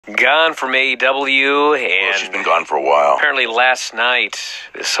gone from AEW, and she's been gone for a while. Apparently last night,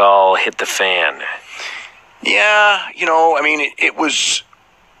 this all hit the fan. Yeah, it was,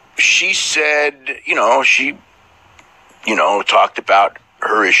 she said, she, talked about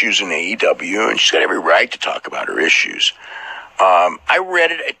her issues in AEW, and she's got every right to talk about her issues. I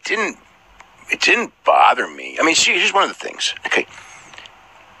read it. It didn't bother me. I mean, see, here's one of the things. Okay.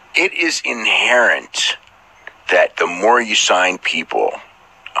 It is inherent that the more you sign people,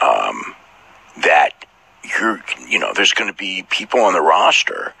 that there's going to be people on the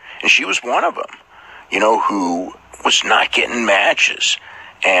roster, and she was one of them, who was not getting matches.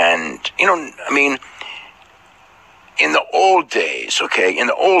 And, in the old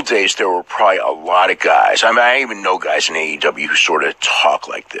days, there were probably a lot of guys. I mean, I even know guys in AEW who sort of talk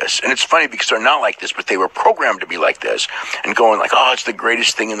like this. And it's funny because they're not like this, but they were programmed to be like this and going like, oh, it's the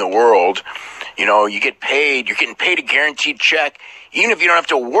greatest thing in the world. You get paid. You're getting paid a guaranteed check. Even if you don't have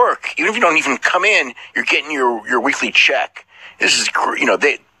to work, even if you don't even come in, you're getting your weekly check. This is,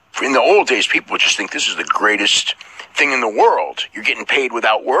 in the old days, people would just think this is the greatest thing in the world. You're getting paid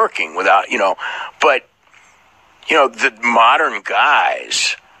without working, but the modern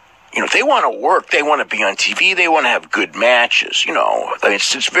guys, they want to work. They want to be on TV. They want to have good matches.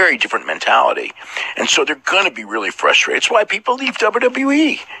 It's a very different mentality. And so they're going to be really frustrated. It's why people leave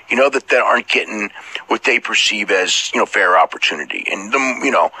WWE, that aren't getting what they perceive as, fair opportunity. And,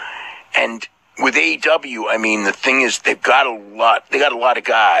 and with AEW, I mean, the thing is they got a lot of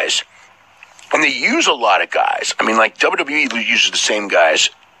guys, and they use a lot of guys. I mean, like WWE uses the same guys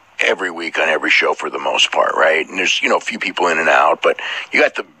every week on every show for the most part, right? And there's, a few people in and out, but you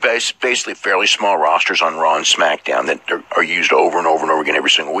got the basically fairly small rosters on Raw and SmackDown that are used over and over and over again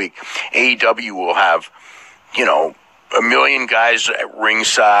every single week. AEW will have, a million guys at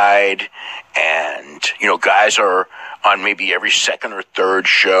ringside, and, guys are on maybe every second or third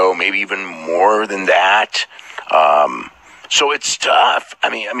show, maybe even more than that. So it's tough. I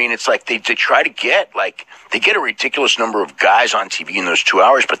mean, it's like they try to get, they get a ridiculous number of guys on TV in those 2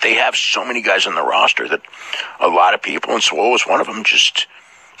 hours, but they have so many guys on the roster that a lot of people, and Swole was one of them,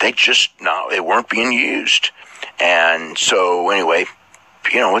 they weren't being used. And so anyway,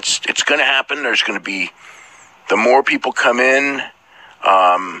 it's going to happen. There's going to be, the more people come in,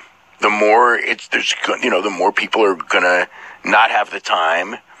 the more the more people are going to not have the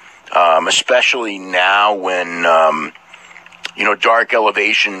time, especially now when, Dark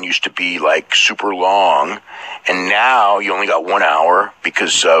Elevation used to be like super long, and now you only got 1 hour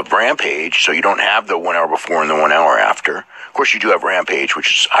because of Rampage, so you don't have the 1 hour before and the 1 hour after. Of course, you do have Rampage,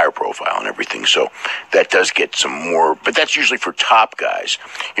 which is higher profile and everything, so that does get some more, but that's usually for top guys.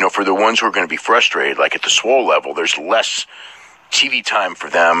 For the ones who are going to be frustrated, like at the Swole level, there's less TV time for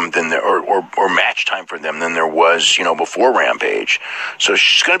them than or match time for them than there was, before Rampage. So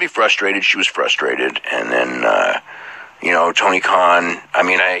she's going to be frustrated. She was frustrated, and then, Tony Khan, I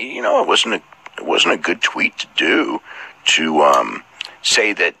mean, it wasn't a good tweet to do, to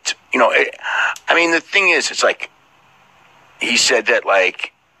say that, the thing is, it's like, he said that,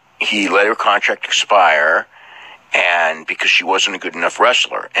 he let her contract expire, and because she wasn't a good enough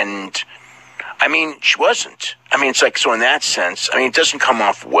wrestler. And, she wasn't. It's like, so in that sense, it doesn't come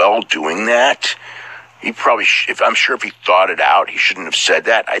off well doing that. He probably, I'm sure if he thought it out, he shouldn't have said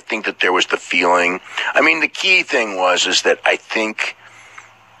that. I think that there was the feeling. The key thing is that I think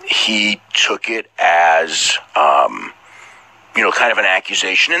he took it as, kind of an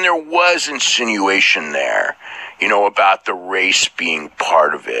accusation. And there was insinuation there, about the race being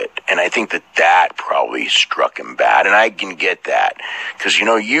part of it. And I think that probably struck him bad. And I can get that. Because,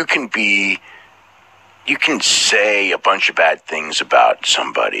 you can say a bunch of bad things about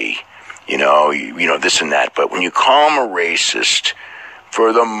somebody, this and that. But when you call him a racist,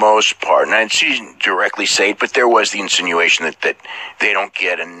 for the most part, and I didn't directly say it, but there was the insinuation that they don't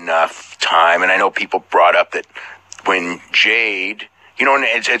get enough time. And I know people brought up that when Jade, and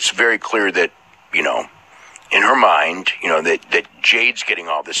it's very clear that, in her mind, that Jade's getting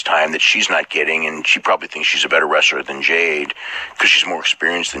all this time that she's not getting, and she probably thinks she's a better wrestler than Jade because she's more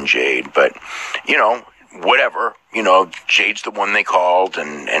experienced than Jade. But, whatever, Jade's the one they called,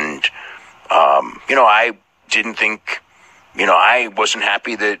 and I didn't think, I wasn't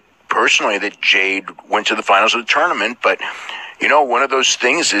happy personally that Jade went to the finals of the tournament, but, one of those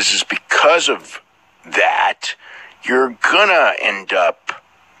things is because of that, you're gonna end up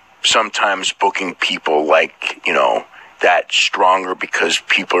sometimes booking people that stronger because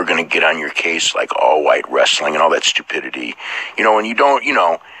people are gonna get on your case like all white wrestling and all that stupidity, and you don't,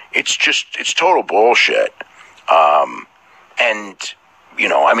 it's total bullshit. And,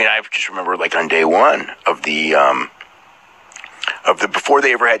 I just remember on day one of the before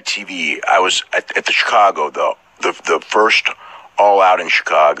they ever had TV, I was at the Chicago, the first All Out in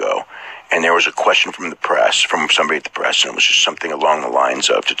Chicago, and there was a question from the press, from somebody at the press, and it was just something along the lines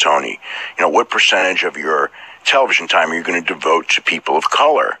of, to Tony, what percentage of your television time are you going to devote to people of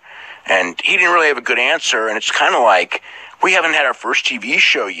color? And he didn't really have a good answer, and it's kind of like, we haven't had our first TV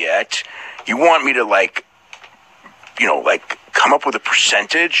show yet. You want me to come up with a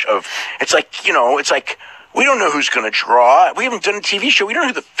percentage of, it's like we don't know who's going to draw. We haven't done a TV show. We don't know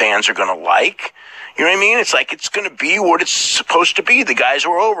who the fans are going to like. You know what I mean? It's like, it's going to be what it's supposed to be. The guys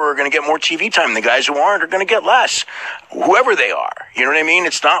who are over are going to get more TV time. The guys who aren't are going to get less, whoever they are. You know what I mean?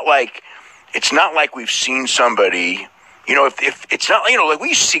 It's not like we've seen somebody, if it's not, like we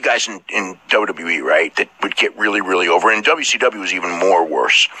used to see guys in WWE, right, that would get really, really over. And WCW was even more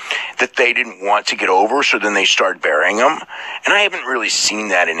worse, that they didn't want to get over, so then they started burying them. And I haven't really seen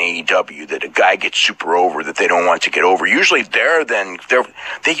that in AEW, that a guy gets super over that they don't want to get over. Usually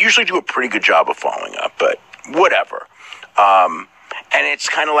they usually do a pretty good job of following up, but whatever. And it's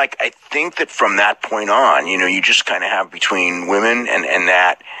kind of like, I think that from that point on, you just kind of have between women and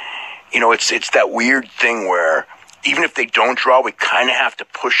that, it's that weird thing where, even if they don't draw, we kind of have to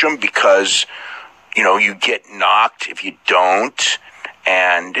push them because, you get knocked if you don't.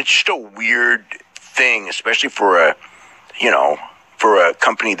 And it's just a weird thing, especially for a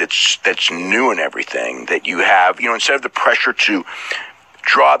company that's new and everything, that you have, instead of the pressure to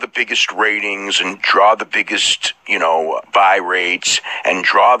draw the biggest ratings and draw the biggest, buy rates and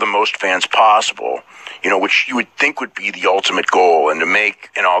draw the most fans possible, which you would think would be the ultimate goal, and to make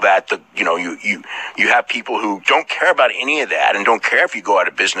and all that, you have people who don't care about any of that and don't care if you go out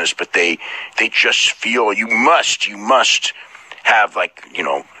of business, but they just feel you must have like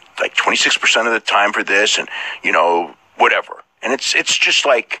 26% of the time for this and, whatever. And it's just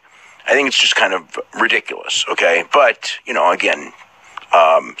like, I think it's just kind of ridiculous. Okay. But, again,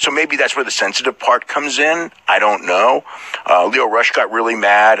 so maybe that's where the sensitive part comes in. I don't know. Leo Rush got really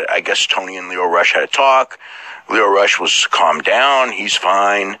mad. I guess Tony and Leo Rush had a talk. Leo Rush was calmed down. He's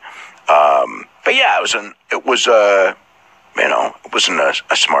fine. But yeah, it wasn't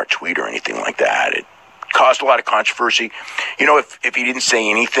a smart tweet or anything like that. It caused a lot of controversy. If he didn't say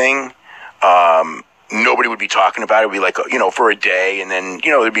anything, nobody would be talking about it. It would be like, for a day, and then,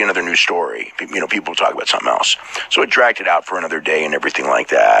 there'd be another news story. People would talk about something else. So it dragged it out for another day and everything like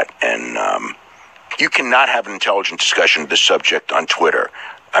that. And you cannot have an intelligent discussion of this subject on Twitter.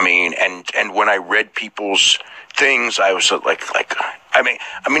 I mean, and when I read people's things, I was like,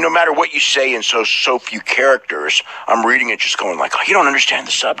 no matter what you say in so few characters, I'm reading it just going like, oh, you don't understand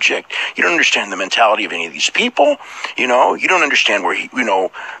the subject. You don't understand the mentality of any of these people. You don't understand where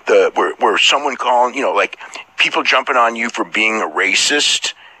where someone calling, like people jumping on you for being a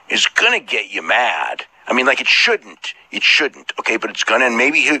racist is going to get you mad. I mean, like it shouldn't. Okay. But it's going to, and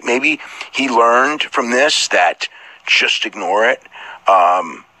maybe he learned from this that just ignore it.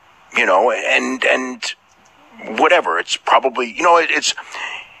 And whatever, it's probably,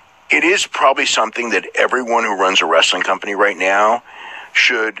 it is probably something that everyone who runs a wrestling company right now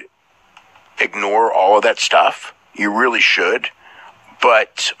should ignore all of that stuff. You really should.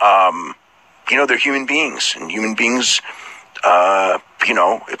 But, they're human beings, and human beings,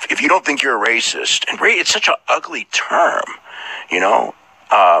 if you don't think you're a racist, and it's such an ugly term, and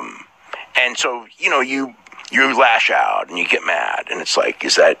so, you lash out and you get mad, and it's like,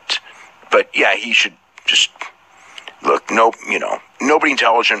 but yeah, he should just look, nobody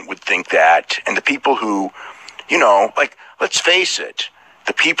intelligent would think that. And the people who, let's face it,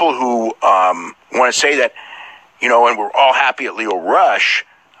 the people who want to say that, and we're all happy at Leo Rush,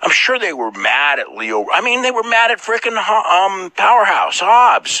 I'm sure they were mad at Leo. I mean, they were mad at frickin' Powerhouse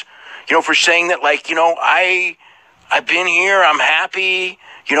Hobbs, for saying that, I've been here, I'm happy.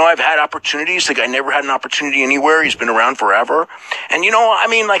 I've had opportunities. The guy never had an opportunity anywhere. He's been around forever. And,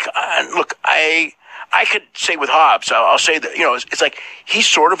 look, I could say with Hobbs, I'll say that, it's like he's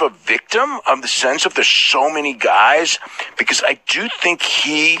sort of a victim of the sense of there's so many guys, because I do think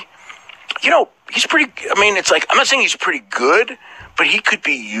he's pretty, it's like, I'm not saying he's pretty good, but he could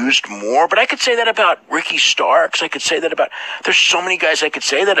be used more. But I could say that about Ricky Starks. I could say that about, there's so many guys I could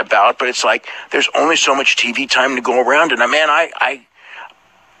say that about, but it's like, there's only so much TV time to go around. And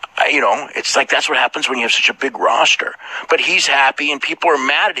it's like, that's what happens when you have such a big roster. But he's happy, and people are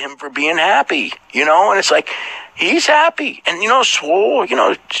mad at him for being happy, and it's like, he's happy. And, Swole,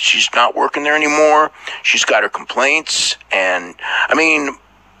 she's not working there anymore. She's got her complaints. And,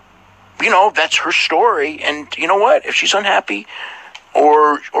 that's her story. And you know what? If she's unhappy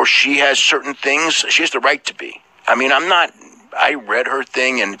or she has certain things, she has the right to be. I read her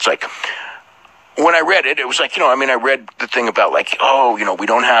thing, and it's like, when I read it, it was like, I read the thing about like, we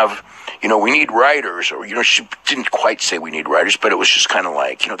don't have, we need writers, or, she didn't quite say we need writers, but it was just kind of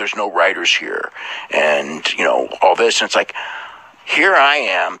like, there's no writers here, and, all this, and it's like, here I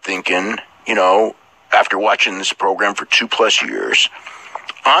am thinking, after watching this program for 2+ years,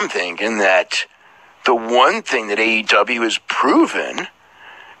 I'm thinking that the one thing that AEW has proven,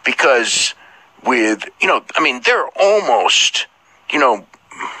 because with, they're almost,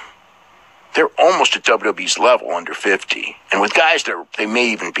 they're almost at WWE's level under 50. And with guys, they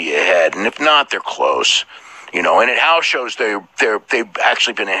may even be ahead. And if not, they're close. And at house shows, they've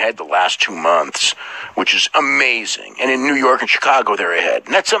actually been ahead the last 2 months, which is amazing. And in New York and Chicago, they're ahead.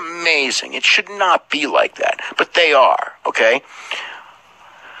 And that's amazing. It should not be like that. But they are, okay?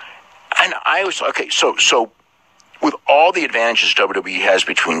 And I was, so with all the advantages WWE has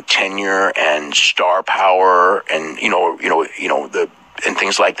between tenure and star power and, and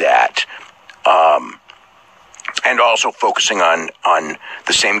things like that, and also focusing on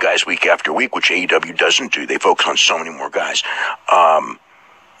the same guys week after week, which AEW doesn't do. They focus on so many more guys.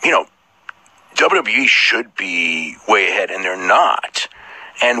 WWE should be way ahead, and they're not.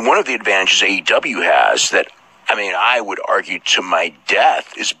 And one of the advantages AEW has that, I would argue to my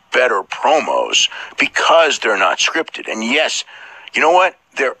death, is better promos because they're not scripted. And yes, you know what?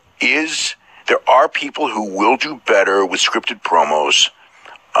 There are people who will do better with scripted promos.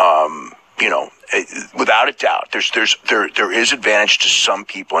 Without a doubt, there is advantage to some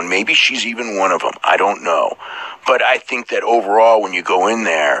people, and maybe she's even one of them. I don't know. But I think that overall, when you go in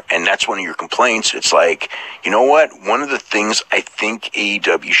there, and that's one of your complaints, it's like, you know what? One of the things I think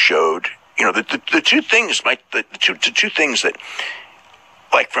AEW showed, the two things, the two things that,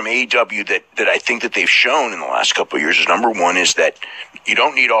 like from AEW that I think that they've shown in the last couple of years is, number one is that you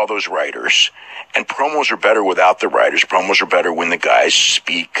don't need all those writers, and promos are better without the writers. Promos are better when the guys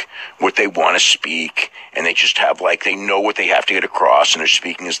speak what they want to speak, and they just have they know what they have to get across, and they're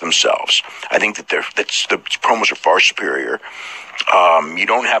speaking as themselves. I think that the promos are far superior. You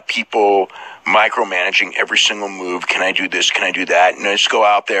don't have people micromanaging every single move. Can I do this? Can I do that? And just go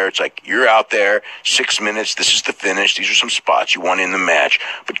out there. It's like, you're out there, 6 minutes. This is the finish. These are some spots you want in the match.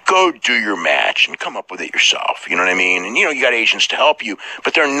 But go do your match and come up with it yourself. You know what I mean? And, you got agents to help you,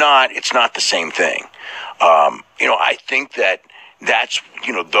 but it's not the same thing. I think that's,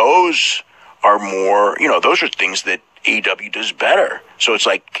 those are more, those are things that AEW does better. So it's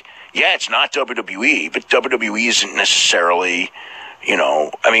like, yeah, it's not WWE, but WWE isn't necessarily,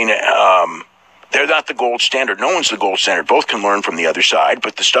 they're not the gold standard. No one's the gold standard. Both can learn from the other side,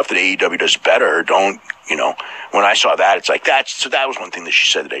 but the stuff that AEW does better when I saw that, it's like that was one thing that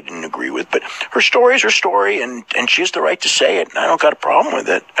she said that I didn't agree with, but her story is her story, and she has the right to say it, and I don't got a problem with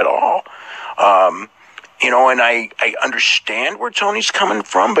it at all. And I understand where Tony's coming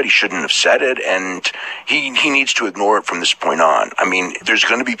from, but he shouldn't have said it, and he needs to ignore it from this point on. There's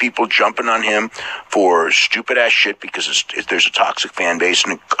going to be people jumping on him for stupid-ass shit because there's a toxic fan base,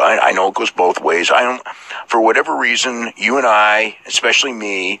 and I know it goes both ways. For whatever reason, you and I, especially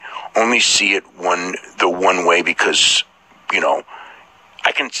me, only see it the one way because,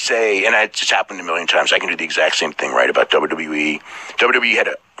 I can say, and it's happened a million times, I can do the exact same thing right about WWE.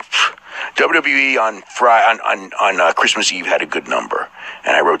 WWE on Christmas Eve had a good number,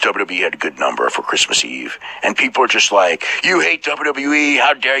 and I wrote WWE had a good number for Christmas Eve, and people are just like, you hate WWE,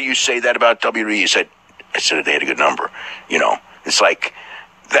 how dare you say that about WWE? I said they had a good number. It's like,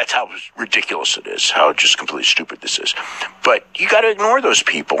 that's how ridiculous it is, how just completely stupid this is. But you got to ignore those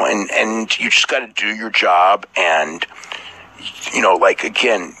people, and you just got to do your job. And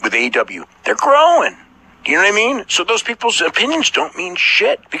again with AEW, they're growing. You know what I mean? So those people's opinions don't mean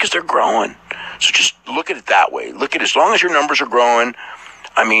shit because they're growing. So just look at it that way. Look at it, as long as your numbers are growing,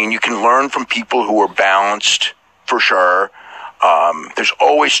 you can learn from people who are balanced, for sure. There's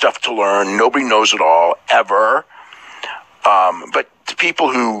always stuff to learn. Nobody knows it all, ever. But the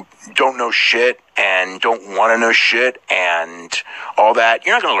people who don't know shit and don't want to know shit and all that,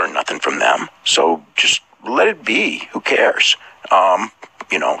 you're not going to learn nothing from them. So just let it be. Who cares?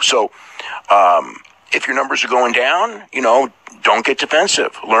 If your numbers are going down, don't get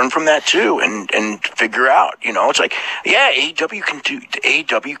defensive. Learn from that too, and figure out. It's like, yeah, AEW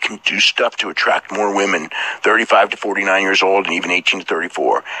can do stuff to attract more women, 35 to 49 years old, and even 18 to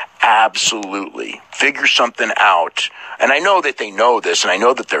 34. Absolutely, figure something out. And I know that they know this, and I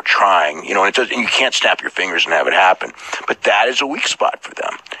know that they're trying. And and you can't snap your fingers and have it happen. But that is a weak spot for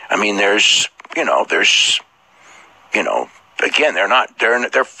them. Again,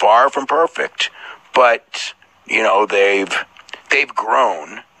 they're far from perfect. But, they've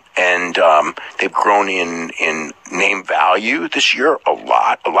grown, And they've grown in name value this year a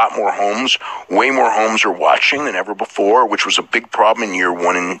lot more homes, way more homes are watching than ever before, which was a big problem in year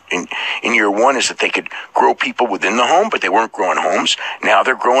one. In year one is that they could grow people within the home, but they weren't growing homes. Now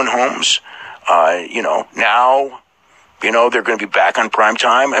they're growing homes. Now they're going to be back on prime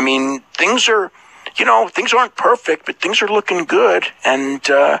time. I mean, things aren't perfect, but things are looking good, and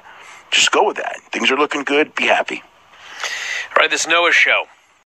just go with that. Things are looking good. Be happy. All right, this Noah show.